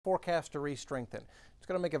forecast to re-strengthen. It's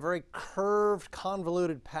going to make a very curved,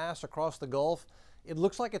 convoluted pass across the Gulf. It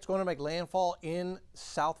looks like it's going to make landfall in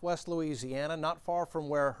southwest Louisiana, not far from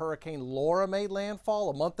where Hurricane Laura made landfall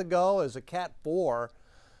a month ago as a Cat 4.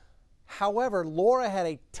 However, Laura had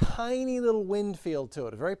a tiny little wind field to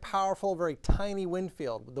it, a very powerful, very tiny wind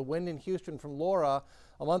field. The wind in Houston from Laura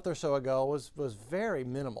a month or so ago was very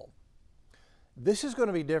minimal. This is going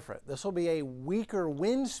to be different. This will be a weaker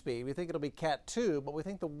wind speed. We think it'll be Cat 2, but we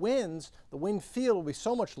think the wind field will be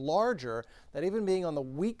so much larger that even being on the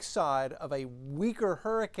weak side of a weaker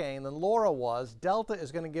hurricane than Laura was, Delta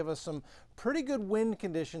is going to give us some pretty good wind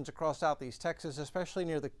conditions across southeast Texas, especially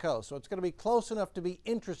near the coast. So it's going to be close enough to be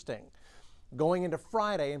interesting going into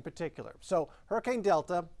Friday in particular. So Hurricane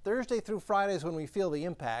Delta, Thursday through Friday is when we feel the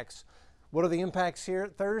impacts. What are the impacts here?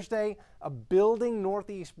 Thursday, a building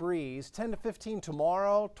northeast breeze, 10 to 15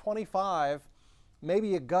 tomorrow, 25,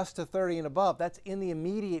 maybe a gust to 30 and above. That's in the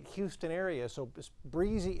immediate Houston area, so it's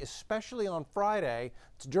breezy, especially on Friday.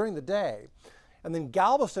 It's during the day. And then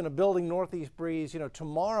Galveston, a building northeast breeze,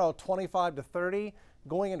 tomorrow, 25 to 30,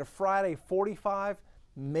 going into Friday, 45,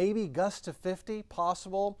 maybe gust to 50,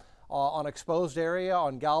 possible on exposed area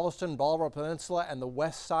on Galveston, Bolivar Peninsula, and the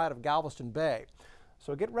west side of Galveston Bay.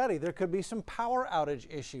 So get ready, there could be some power outage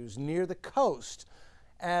issues near the coast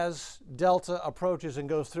as Delta approaches and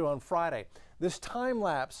goes through on Friday. This time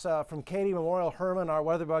lapse from Katy Memorial Herman, our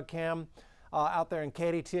weatherbug cam out there in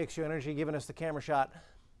Katy, TXU Energy giving us the camera shot.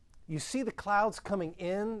 You see the clouds coming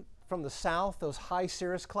in from the south, those high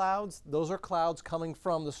cirrus clouds, those are clouds coming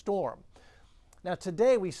from the storm. Now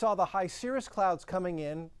today we saw the high cirrus clouds coming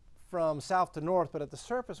in from south to north, but at the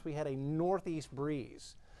surface we had a northeast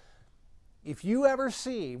breeze. If you ever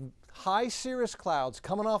see high cirrus clouds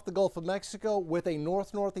coming off the Gulf of Mexico with a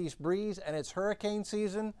north-northeast breeze and it's hurricane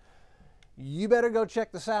season, you better go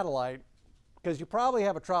check the satellite because you probably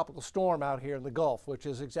have a tropical storm out here in the Gulf, which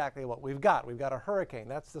is exactly what we've got. We've got a hurricane.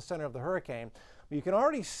 That's the center of the hurricane. But you can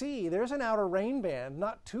already see there's an outer rain band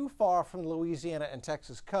not too far from the Louisiana and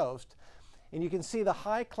Texas coast. And you can see the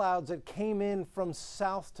high clouds that came in from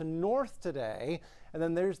south to north today. And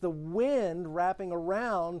then there's the wind wrapping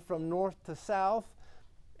around from north to south.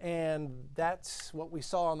 And that's what we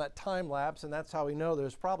saw on that time lapse. And that's how we know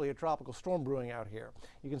there's probably a tropical storm brewing out here.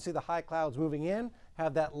 You can see the high clouds moving in,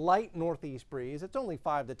 have that light northeast breeze. It's only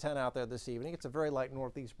 5 to 10 out there this evening. It's a very light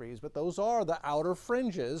northeast breeze. But those are the outer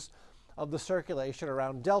fringes of the circulation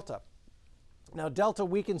around Delta. Now, Delta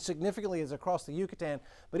weakened significantly as across the Yucatan,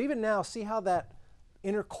 but even now, see how that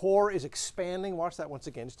inner core is expanding? Watch that once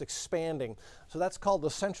again, just expanding. So that's called the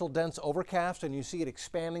central dense overcast, and you see it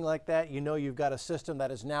expanding like that, you know you've got a system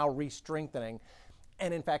that is now re-strengthening.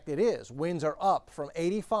 And in fact, it is. Winds are up from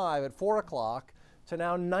 85 at 4 o'clock to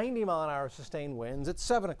now 90 mile-an-hour sustained winds at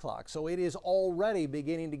 7 o'clock. So it is already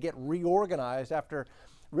beginning to get reorganized after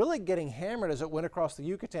really getting hammered as it went across the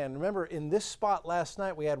Yucatan. Remember, in this spot last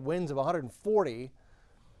night, we had winds of 140.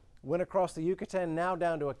 Went across the Yucatan, now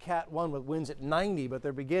down to a Cat 1 with winds at 90, but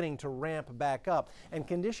they're beginning to ramp back up. And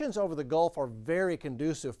conditions over the Gulf are very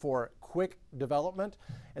conducive for quick development.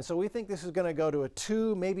 And so we think this is going to go to a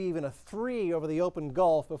 2, maybe even a 3 over the open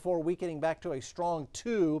Gulf before weakening back to a strong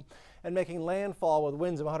 2 and making landfall with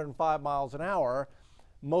winds of 105 miles an hour,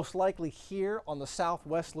 most likely here on the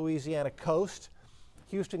southwest Louisiana coast.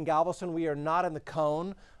 Houston, Galveston, we are not in the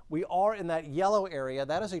cone. We are in that yellow area.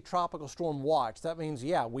 That is a tropical storm watch. That means,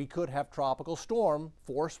 yeah, we could have tropical storm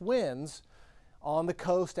force winds on the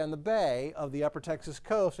coast and the bay of the upper Texas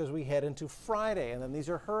coast as we head into Friday. And then these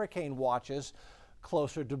are hurricane watches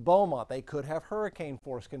closer to Beaumont. They could have hurricane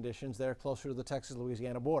force conditions there closer to the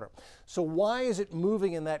Texas-Louisiana border. So why is it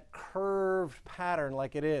moving in that curved pattern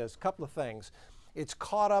like it is? A couple of things. It's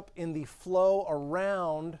caught up in the flow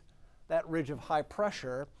around that ridge of high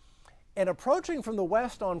pressure. And approaching from the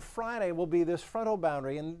west on Friday will be this frontal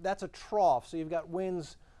boundary, and that's a trough. So you've got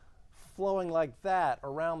winds flowing like that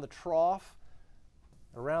around the trough,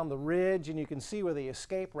 around the ridge, and you can see where the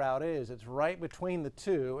escape route is. It's right between the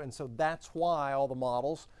two, and so that's why all the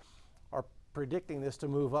models are predicting this to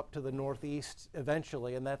move up to the northeast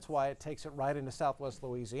eventually, and that's why it takes it right into southwest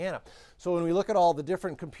Louisiana. So when we look at all the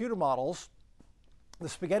different computer models, the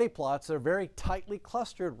spaghetti plots are very tightly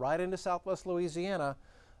clustered right into southwest Louisiana,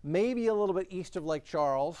 maybe a little bit east of Lake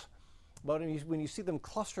Charles, but when you see them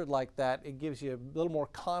clustered like that, it gives you a little more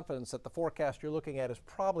confidence that the forecast you're looking at is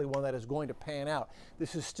probably one that is going to pan out.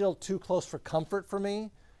 This is still too close for comfort for me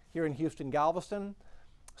here in Houston, Galveston,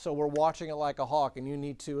 so we're watching it like a hawk, and you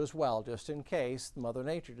need to as well, just in case Mother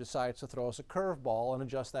Nature decides to throw us a curveball and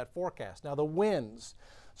adjust that forecast. Now the winds,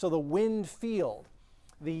 so the wind field.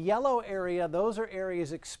 The yellow area, those are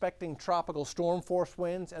areas expecting tropical storm force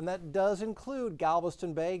winds, and that does include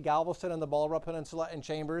Galveston Bay, Galveston and the Ballrock Peninsula and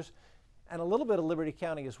Chambers, and a little bit of Liberty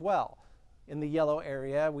County as well. In the yellow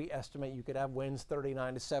area, we estimate you could have winds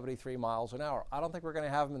 39 to 73 miles an hour. I don't think we're going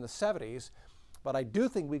to have them in the 70s, but I do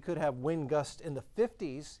think we could have wind gusts in the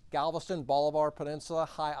 50s, Galveston, Bolivar Peninsula,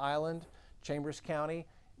 High Island, Chambers County,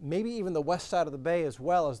 maybe even the west side of the bay as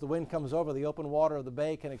well. As the wind comes over, the open water of the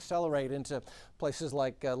bay can accelerate into places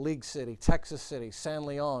like League City, Texas City, San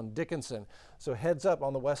Leon, Dickinson. So heads up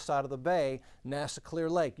on the west side of the bay, NASA Clear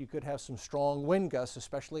Lake, you could have some strong wind gusts,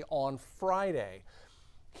 especially on Friday.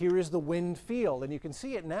 Here is the wind field, and you can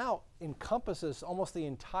see it now encompasses almost the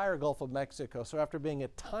entire Gulf of Mexico. So after being a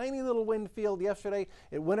tiny little wind field yesterday,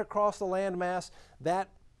 it went across the landmass. That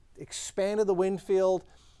expanded the wind field.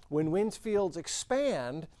 When wind fields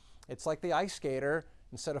expand, it's like the ice skater.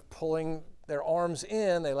 Instead of pulling their arms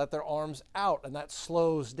in, they let their arms out, and that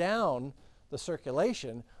slows down the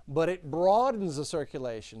circulation, but it broadens the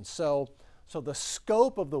circulation. So the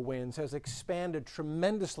scope of the winds has expanded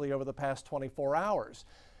tremendously over the past 24 hours.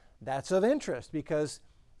 That's of interest because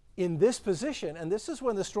in this position, and this is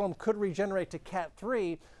when the storm could regenerate to Cat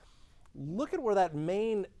 3, look at where that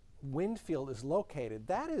main wind field is located.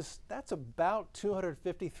 That's about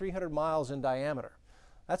 250, 300 miles in diameter.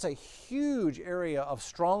 That's a huge area of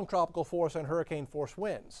strong tropical force and hurricane force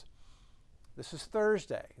winds. This is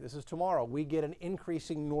Thursday. This is tomorrow. We get an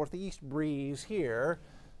increasing northeast breeze here,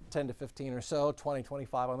 10 to 15 or so, 20,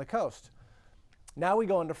 25 on the coast. Now we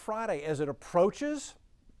go into Friday. As it approaches,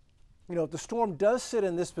 if the storm does sit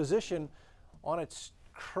in this position on its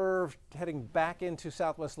curve heading back into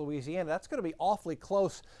southwest Louisiana, that's going to be awfully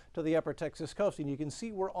close to the upper Texas coast. And you can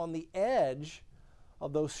see we're on the edge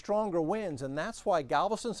of those stronger winds, and that's why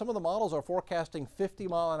Galveston, some of the models are forecasting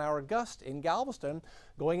 50-mile-an-hour gusts in Galveston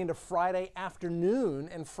going into Friday afternoon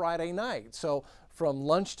and Friday night. So from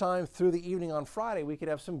lunchtime through the evening on Friday, we could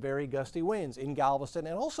have some very gusty winds in Galveston,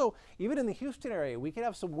 and also even in the Houston area, we could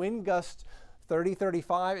have some wind gusts 30,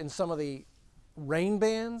 35 in some of the rain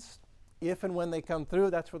bands. If and when they come through,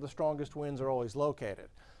 that's where the strongest winds are always located.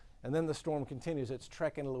 And then the storm continues its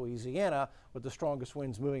trek into Louisiana with the strongest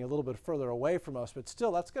winds moving a little bit further away from us. But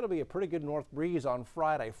still, that's going to be a pretty good north breeze on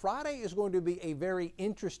Friday. Friday is going to be a very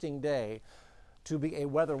interesting day to be a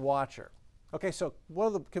weather watcher. Okay, so what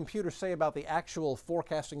do the computers say about the actual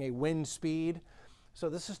forecasting a wind speed? So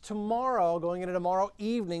this is tomorrow, going into tomorrow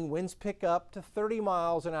evening, winds pick up to 30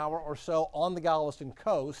 miles an hour or so on the Galveston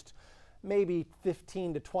coast. Maybe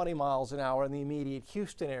 15 to 20 miles an hour in the immediate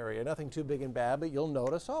Houston area. Nothing too big and bad, but you'll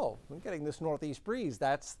notice, oh, I'm getting this northeast breeze.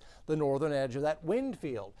 That's the northern edge of that wind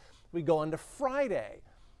field. We go into Friday.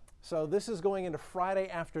 So this is going into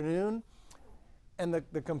Friday afternoon. And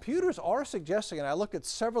the computers are suggesting, and I looked at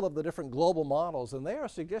several of the different global models, and they are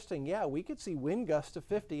suggesting, yeah, we could see wind gusts of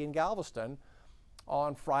 50 in Galveston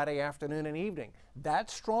on Friday afternoon and evening.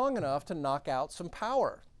 That's strong enough to knock out some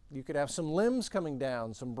power. You could have some limbs coming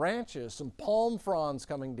down, some branches, some palm fronds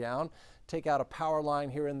coming down, take out a power line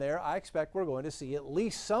here and there. I expect we're going to see at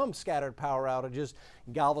least some scattered power outages,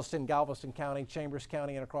 Galveston County, Chambers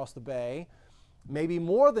County, and across the bay. Maybe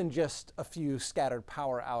more than just a few scattered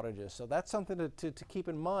power outages. So that's something to keep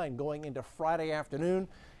in mind going into Friday afternoon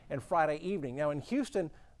and Friday evening. Now in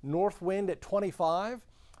Houston, north wind at 25.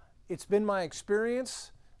 It's been my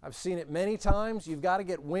experience, I've seen it many times, you've got to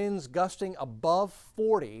get winds gusting above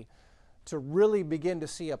 40 to really begin to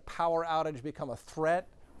see a power outage become a threat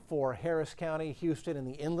for Harris County, Houston, and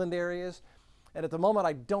the inland areas. And at the moment,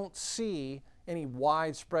 I don't see any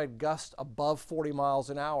widespread gusts above 40 miles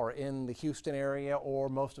an hour in the Houston area or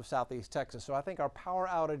most of southeast Texas. So I think our power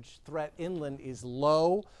outage threat inland is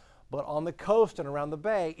low, but on the coast and around the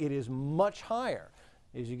bay, it is much higher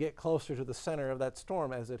as you get closer to the center of that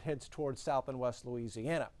storm as it heads towards south and west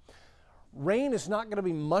Louisiana. Rain is not going to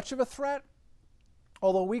be much of a threat,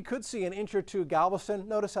 although we could see an inch or two Galveston.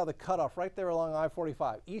 Notice how the cutoff right there along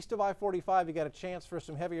I-45. East of I-45, you got a chance for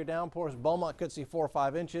some heavier downpours. Beaumont could see 4 or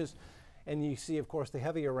 5 inches. And you see, of course, the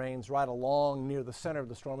heavier rains right along near the center of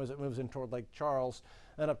the storm as it moves in toward Lake Charles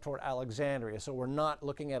and up toward Alexandria. So we're not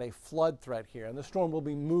looking at a flood threat here. And the storm will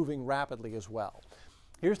be moving rapidly as well.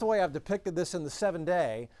 Here's the way I've depicted this in the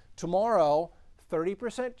 7-day. Tomorrow,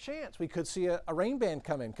 30% chance we could see a rain band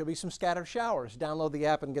come in. Could be some scattered showers. Download the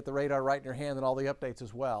app and get the radar right in your hand and all the updates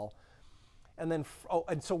as well. And then,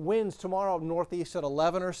 and so winds tomorrow northeast at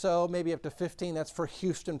 11 or so, maybe up to 15. That's for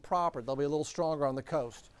Houston proper. They'll be a little stronger on the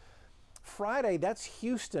coast. Friday, that's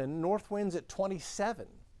Houston, north winds at 27.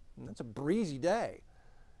 And that's a breezy day.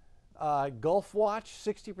 Gulf watch,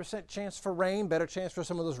 60% chance for rain, better chance for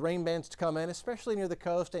some of those rain bands to come in, especially near the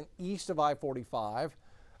coast and east of I-45.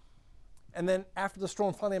 And then after the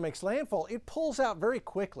storm finally makes landfall, it pulls out very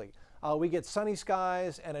quickly. We get sunny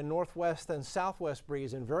skies and a northwest and southwest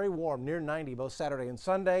breeze and very warm, near 90 both Saturday and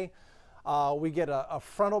Sunday. We get a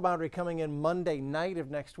frontal boundary coming in Monday night of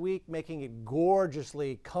next week, making it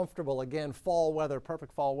gorgeously comfortable. Again, fall weather,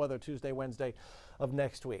 perfect fall weather, Tuesday, Wednesday of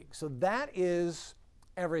next week. So that is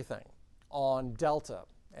everything on Delta,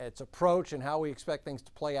 its approach and how we expect things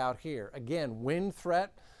to play out here. Again, wind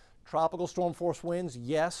threat. Tropical storm force winds,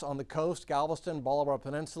 yes, on the coast, Galveston, Bolivar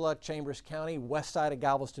Peninsula, Chambers County, west side of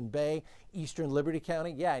Galveston Bay, eastern Liberty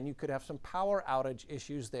County. Yeah, and you could have some power outage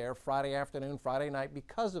issues there Friday afternoon, Friday night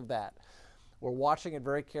because of that. We're watching it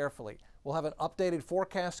very carefully. We'll have an updated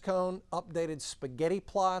forecast cone, updated spaghetti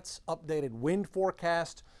plots, updated wind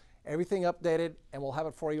forecast, everything updated, and we'll have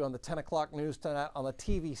it for you on the 10 o'clock news tonight on the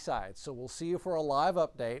TV side. So we'll see you for a live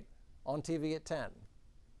update on TV at 10.